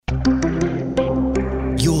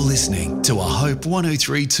to a Hope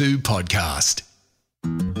 1032 podcast.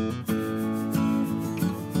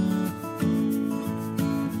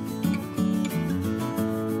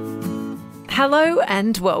 Hello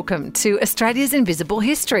and welcome to Australia's Invisible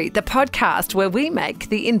History, the podcast where we make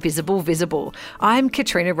the invisible visible. I'm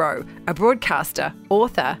Katrina Rowe, a broadcaster,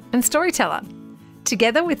 author and storyteller.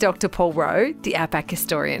 Together with Dr. Paul Rowe, the Outback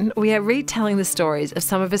historian, we are retelling the stories of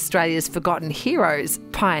some of Australia's forgotten heroes,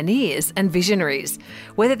 pioneers and visionaries.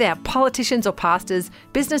 Whether they are politicians or pastors,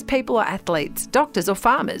 business people or athletes, doctors or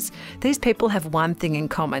farmers, these people have one thing in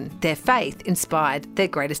common: their faith inspired their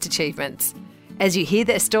greatest achievements. As you hear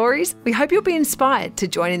their stories, we hope you'll be inspired to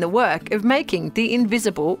join in the work of making the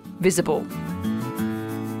invisible visible.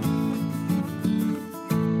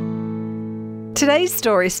 Today's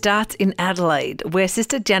story starts in Adelaide, where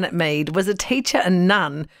Sister Janet Mead was a teacher and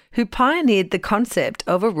nun who pioneered the concept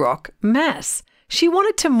of a rock mass. She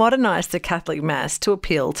wanted to modernise the Catholic Mass to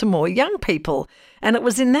appeal to more young people, and it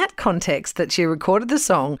was in that context that she recorded the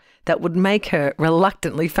song that would make her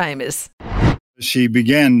reluctantly famous. She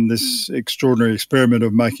began this extraordinary experiment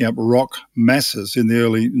of making up rock masses in the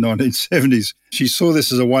early 1970s. She saw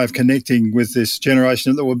this as a way of connecting with this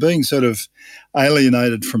generation that were being sort of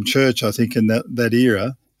alienated from church, I think, in that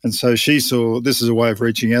era. And so she saw this as a way of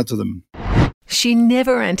reaching out to them. She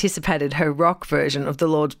never anticipated her rock version of the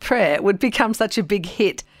Lord's Prayer would become such a big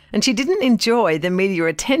hit, and she didn't enjoy the media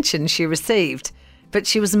attention she received. But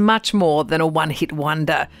she was much more than a one-hit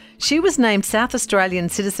wonder. She was named South Australian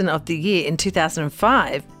Citizen of the Year in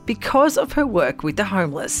 2005 because of her work with the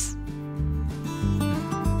homeless.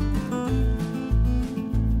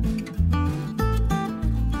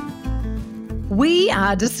 We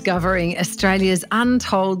are discovering Australia's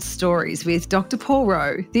untold stories with Dr. Paul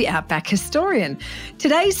Rowe, the Outback historian.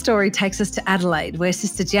 Today's story takes us to Adelaide, where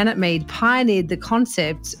Sister Janet Mead pioneered the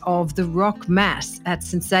concept of the rock mass at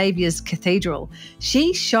St Xavier's Cathedral.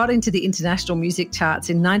 She shot into the international music charts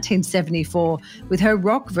in 1974 with her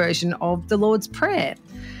rock version of the Lord's Prayer.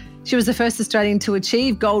 She was the first Australian to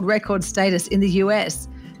achieve gold record status in the US.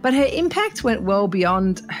 But her impact went well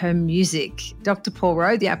beyond her music. Dr. Paul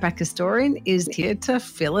Rowe, the Outback historian, is here to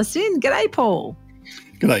fill us in. G'day, Paul.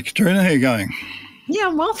 G'day, Katrina. How are you going? Yeah,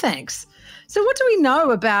 I'm well, thanks. So what do we know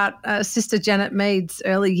about Sister Janet Mead's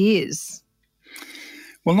early years?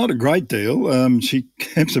 Well, not a great deal. She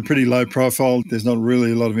keeps a pretty low profile. There's not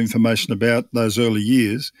really a lot of information about those early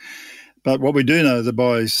years. But what we do know is that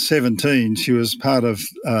by 17, she was part of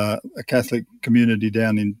a Catholic community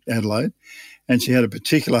down in Adelaide. And she had a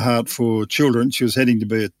particular heart for children. She was heading to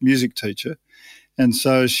be a music teacher. And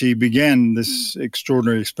so she began this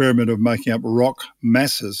extraordinary experiment of making up rock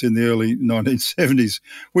masses in the early 1970s,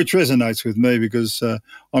 which resonates with me because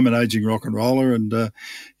I'm an ageing rock and roller, and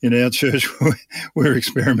in our church we're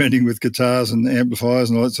experimenting with guitars and amplifiers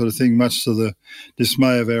and all that sort of thing, much to the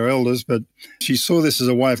dismay of our elders. But she saw this as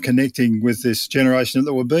a way of connecting with this generation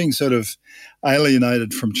that were being sort of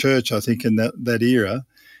alienated from church, I think, in that era.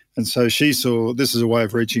 And so she saw this as a way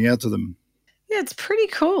of reaching out to them. Yeah, it's pretty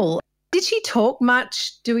cool. Did she talk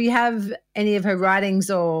much? Do we have any of her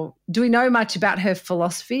writings, or do we know much about her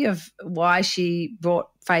philosophy of why she brought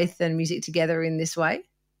faith and music together in this way?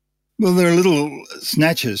 Well, there are little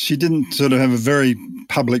snatches. She didn't sort of have a very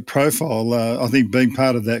public profile. I think being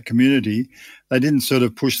part of that community, they didn't sort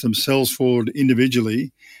of push themselves forward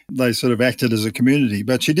individually. They sort of acted as a community.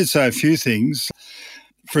 But she did say a few things.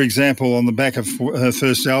 For example, on the back of her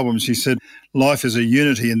first album, she said, life is a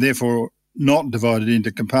unity and therefore not divided into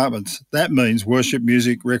compartments. That means worship,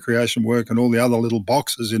 music, recreation, work, and all the other little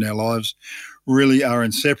boxes in our lives really are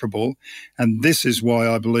inseparable. And this is why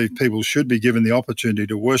I believe people should be given the opportunity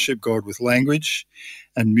to worship God with language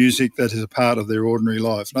and music that is a part of their ordinary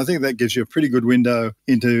life. And I think that gives you a pretty good window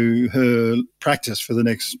into her practice for the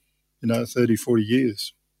next, 30, 40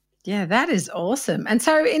 years. Yeah, that is awesome. And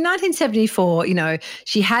so in 1974,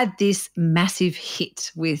 she had this massive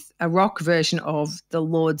hit with a rock version of the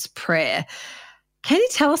Lord's Prayer. Can you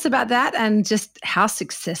tell us about that and just how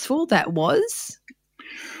successful that was?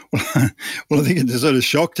 Well, I think it sort of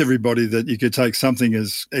shocked everybody that you could take something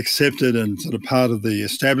as accepted and sort of part of the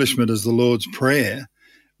establishment as the Lord's Prayer,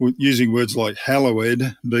 using words like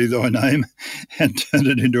hallowed be thy name, and turned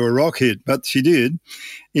it into a rock hit. But she did.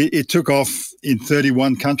 It took off in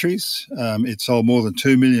 31 countries. It sold more than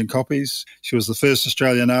 2 million copies. She was the first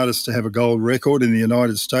Australian artist to have a gold record in the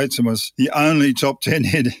United States and was the only top 10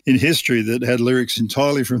 hit in history that had lyrics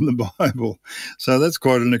entirely from the Bible. So that's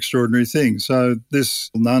quite an extraordinary thing. So this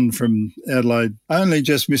nun from Adelaide only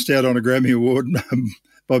just missed out on a Grammy Award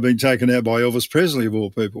by being taken out by Elvis Presley, of all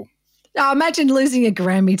people. Oh, imagine losing a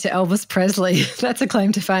Grammy to Elvis Presley. That's a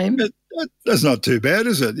claim to fame. That's not too bad,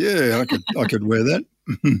 is it? Yeah, I could wear that.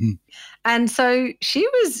 And so she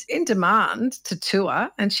was in demand to tour,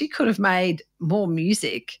 and she could have made more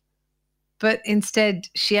music, but instead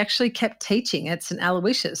she actually kept teaching at St.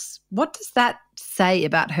 Aloysius. What does that say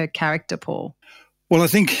about her character, Paul? Well, I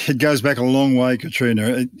think it goes back a long way,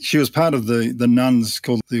 Katrina. She was part of the nuns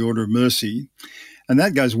called the Order of Mercy, and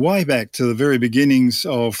that goes way back to the very beginnings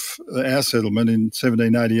of our settlement in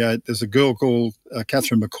 1788. There's a girl called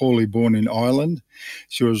Catherine Macaulay born in Ireland.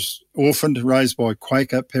 She was orphaned, raised by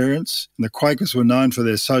Quaker parents. And the Quakers were known for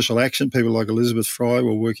their social action. People like Elizabeth Fry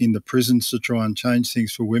were working in the prisons to try and change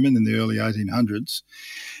things for women in the early 1800s.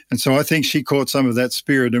 And so I think she caught some of that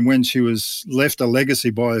spirit. And when she was left a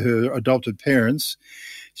legacy by her adopted parents,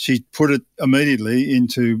 she put it immediately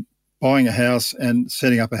into buying a house and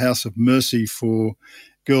setting up a house of mercy for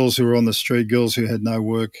girls who were on the street, girls who had no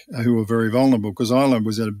work, who were very vulnerable, because Ireland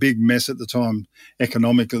was in a big mess at the time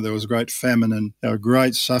economically. There was great famine and there was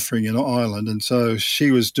great suffering in Ireland. And so she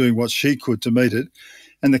was doing what she could to meet it.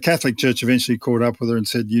 And the Catholic Church eventually caught up with her and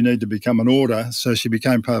said, you need to become an order. So she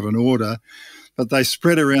became part of an order. But they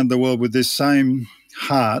spread around the world with this same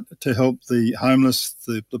heart to help the homeless,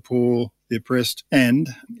 the poor, the oppressed. And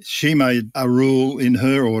she made a rule in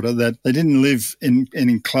her order that they didn't live in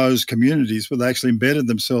enclosed communities, but they actually embedded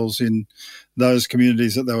themselves in those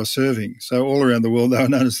communities that they were serving. So all around the world, they were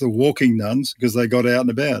known as the walking nuns because they got out and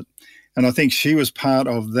about. And I think she was part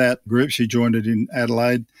of that group. She joined it in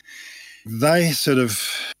Adelaide. They sort of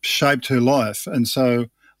shaped her life. And so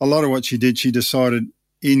a lot of what she did, she decided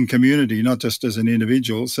in community, not just as an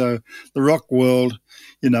individual. So the rock world,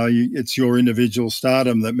 it's your individual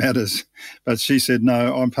stardom that matters. But she said,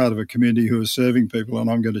 no, I'm part of a community who is serving people,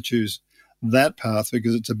 and I'm going to choose that path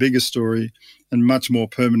because it's a bigger story and much more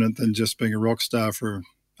permanent than just being a rock star for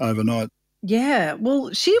overnight. Yeah,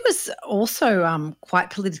 well, she was also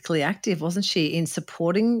quite politically active, wasn't she, in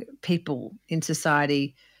supporting people in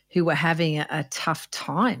society who were having a tough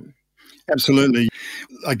time? Absolutely.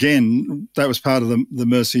 Again, that was part of the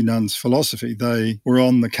Mercy Nuns philosophy. They were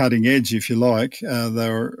on the cutting edge, if you like. They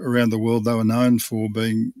were around the world. They were known for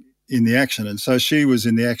being in the action. And so she was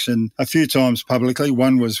in the action a few times publicly.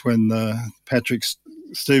 One was when Patrick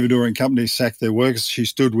Stevedore and company sacked their workers. She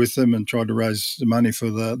stood with them and tried to raise money for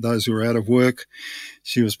those who were out of work.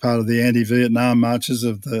 She was part of the anti-Vietnam marches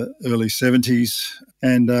of the early 70s.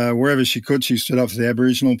 And wherever she could, she stood up for the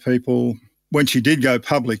Aboriginal people. When she did go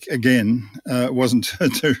public again, it wasn't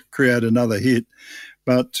to create another hit,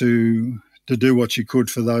 but to do what she could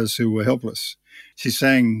for those who were helpless. She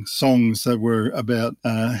sang songs that were about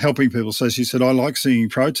helping people. So she said, I like singing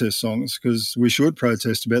protest songs because we should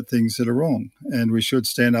protest about things that are wrong and we should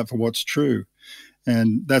stand up for what's true.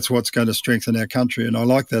 And that's what's going to strengthen our country. And I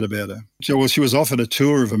like that about her. She was offered a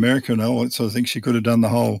tour of America and all, so I think she could have done the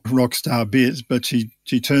whole rock star bit, but she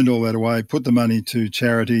turned all that away, put the money to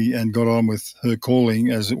charity and got on with her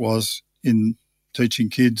calling as it was in teaching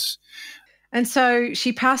kids. And so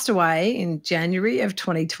she passed away in January of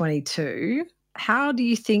 2022. How do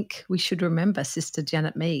you think we should remember Sister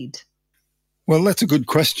Janet Mead? Well, that's a good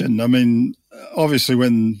question. I mean, obviously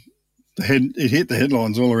when it hit the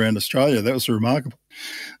headlines all around Australia, that was remarkable.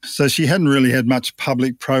 So she hadn't really had much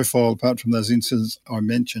public profile apart from those incidents I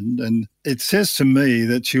mentioned. And it says to me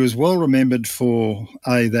that she was well remembered for,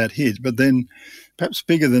 that hit, but then perhaps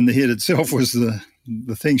bigger than the hit itself was the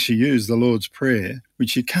thing she used, the Lord's Prayer,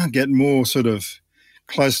 which you can't get more sort of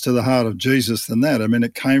close to the heart of Jesus than that. I mean,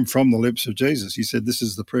 it came from the lips of Jesus. He said, this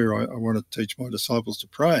is the prayer I want to teach my disciples to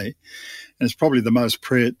pray. And it's probably the most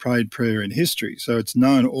prayed prayer in history. So it's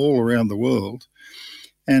known all around the world.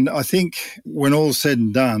 And I think when all's said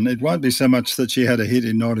and done, it won't be so much that she had a hit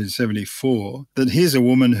in 1974, that here's a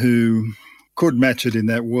woman who could match it in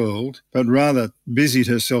that world, but rather busied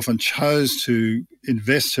herself and chose to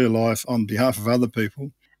invest her life on behalf of other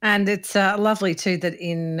people. And it's lovely too that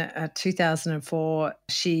in 2004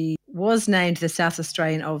 she was named the South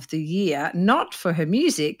Australian of the Year, not for her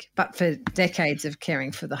music, but for decades of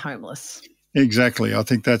caring for the homeless. Exactly. I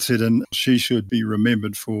think that's it. And she should be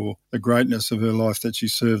remembered for the greatness of her life, that she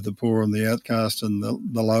served the poor and the outcast and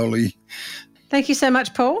the lowly. Thank you so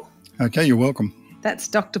much, Paul. Okay, you're welcome. That's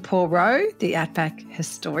Dr. Paul Rowe, the Outback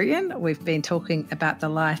historian. We've been talking about the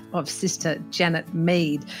life of Sister Janet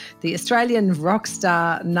Mead, the Australian rock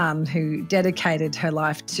star nun who dedicated her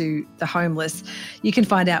life to the homeless. You can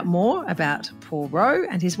find out more about Paul Rowe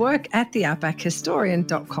and his work at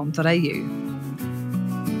theoutbackhistorian.com.au.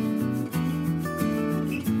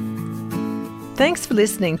 Thanks for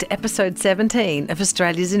listening to episode 17 of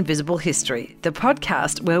Australia's Invisible History, the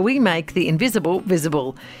podcast where we make the invisible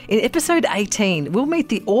visible. In episode 18, we'll meet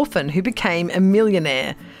the orphan who became a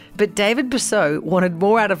millionaire. But David Busseau wanted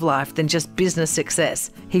more out of life than just business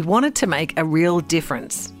success. He wanted to make a real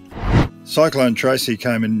difference. Cyclone Tracy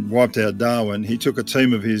came and wiped out Darwin. He took a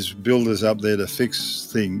team of his builders up there to fix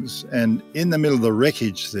things. And in the middle of the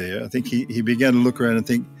wreckage there, I think he began to look around and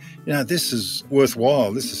think, this is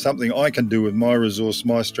worthwhile. This is something I can do with my resource,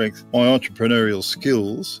 my strength, my entrepreneurial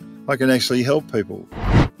skills. I can actually help people.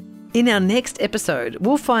 In our next episode,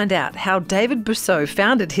 we'll find out how David Busseau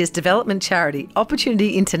founded his development charity,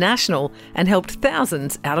 Opportunity International, and helped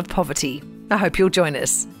thousands out of poverty. I hope you'll join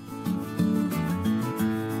us.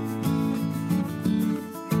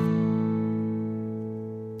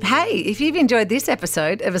 Hey, if you've enjoyed this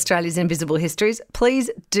episode of Australia's Invisible Histories, please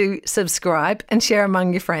do subscribe and share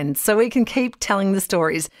among your friends so we can keep telling the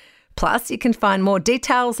stories. Plus, you can find more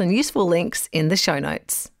details and useful links in the show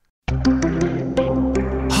notes.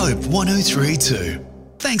 Hope 1032.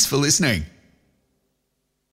 Thanks for listening.